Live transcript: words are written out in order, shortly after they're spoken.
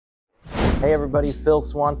Hey everybody, Phil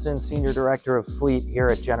Swanson, Senior Director of Fleet here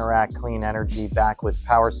at Generac Clean Energy, back with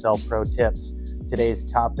PWRcell Pro Tips. Today's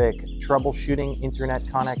topic, troubleshooting internet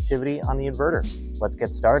connectivity on the inverter. Let's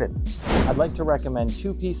get started. I'd like to recommend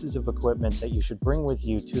two pieces of equipment that you should bring with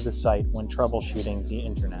you to the site when troubleshooting the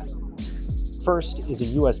internet. First is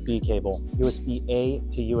a USB cable, USB-A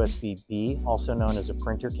to USB-B, also known as a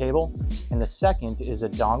printer cable. And the second is a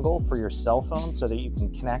dongle for your cell phone so that you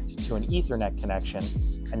can connect to an Ethernet connection.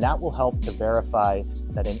 And that will help to verify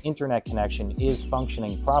that an internet connection is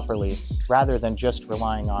functioning properly rather than just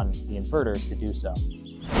relying on the inverter to do so.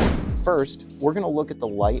 First, we're going to look at the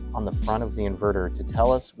light on the front of the inverter to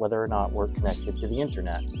tell us whether or not we're connected to the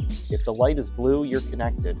internet. If the light is blue, you're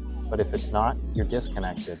connected, but if it's not, you're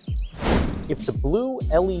disconnected. If the blue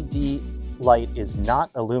LED light is not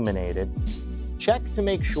illuminated, check to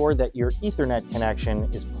make sure that your Ethernet connection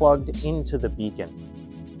is plugged into the beacon.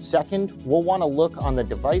 Second, we'll want to look on the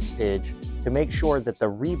device page to make sure that the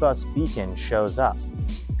Rebus beacon shows up.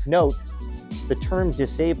 Note, the term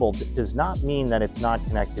disabled does not mean that it's not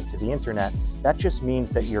connected to the internet. That just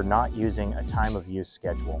means that you're not using a time of use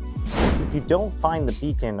schedule. If you don't find the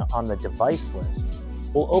beacon on the device list,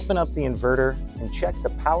 we'll open up the inverter and check the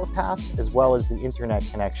power path as well as the internet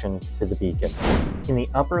connection to the beacon. In the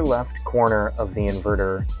upper left corner of the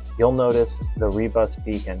inverter, you'll notice the Rebus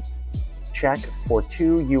beacon. Check for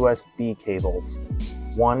two USB cables,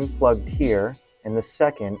 one plugged here and the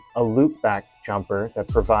second a loopback jumper that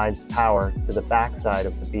provides power to the back side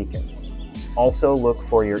of the beacon. Also look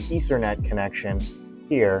for your Ethernet connection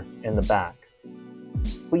here in the back.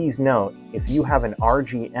 Please note, if you have an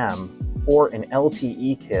RGM or an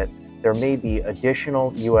LTE kit, there may be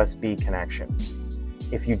additional USB connections.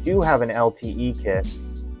 If you do have an LTE kit,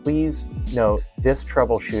 please note this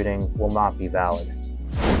troubleshooting will not be valid.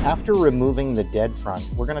 After removing the dead front,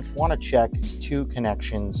 we're going to want to check two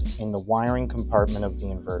connections in the wiring compartment of the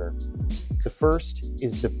inverter. The first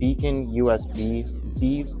is the beacon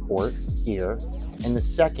USB-B port here, and the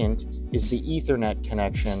second is the Ethernet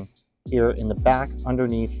connection here in the back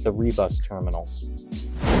underneath the Rebus terminals.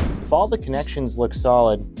 If all the connections look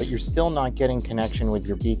solid, but you're still not getting connection with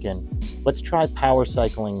your beacon, let's try power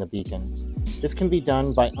cycling the beacon. This can be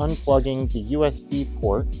done by unplugging the USB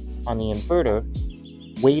port on the inverter,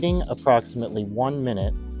 waiting approximately 1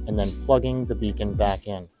 minute, and then plugging the beacon back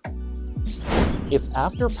in. If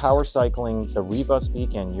after power cycling the Rebus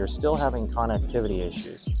beacon, you're still having connectivity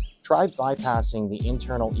issues, try bypassing the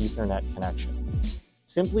internal Ethernet connection.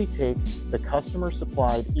 Simply take the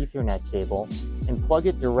customer-supplied Ethernet cable and plug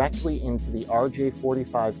it directly into the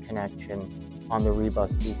RJ45 connection on the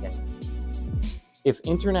Rebus beacon. If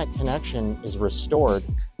internet connection is restored,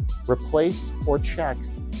 replace or check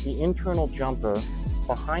the internal jumper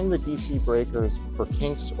behind the DC breakers for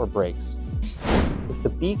kinks or breaks. If the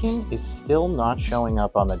beacon is still not showing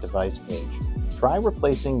up on the device page, try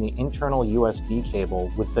replacing the internal USB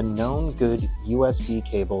cable with the known good USB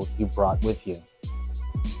cable you brought with you.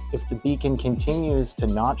 If the beacon continues to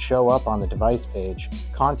not show up on the device page,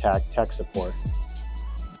 contact tech support.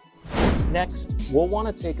 Next, we'll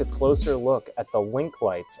want to take a closer look at the link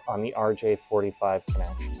lights on the RJ45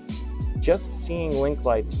 connection. Just seeing link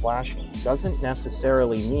lights flashing doesn't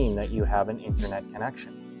necessarily mean that you have an internet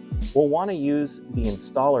connection. We'll want to use the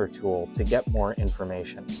installer tool to get more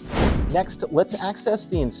information. Next, let's access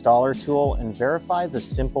the installer tool and verify the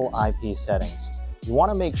simple IP settings. You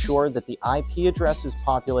want to make sure that the IP address is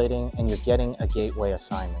populating and you're getting a gateway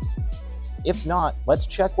assignment. If not, let's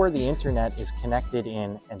check where the internet is connected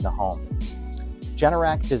in the home.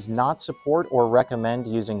 Generac does not support or recommend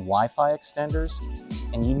using Wi-Fi extenders,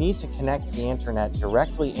 and you need to connect the internet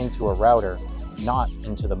directly into a router, not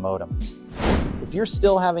into the modem. If you're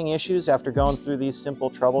still having issues after going through these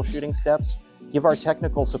simple troubleshooting steps, give our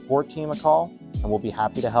technical support team a call and we'll be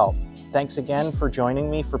happy to help. Thanks again for joining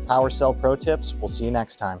me for PWRcell Pro Tips. We'll see you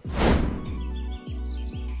next time.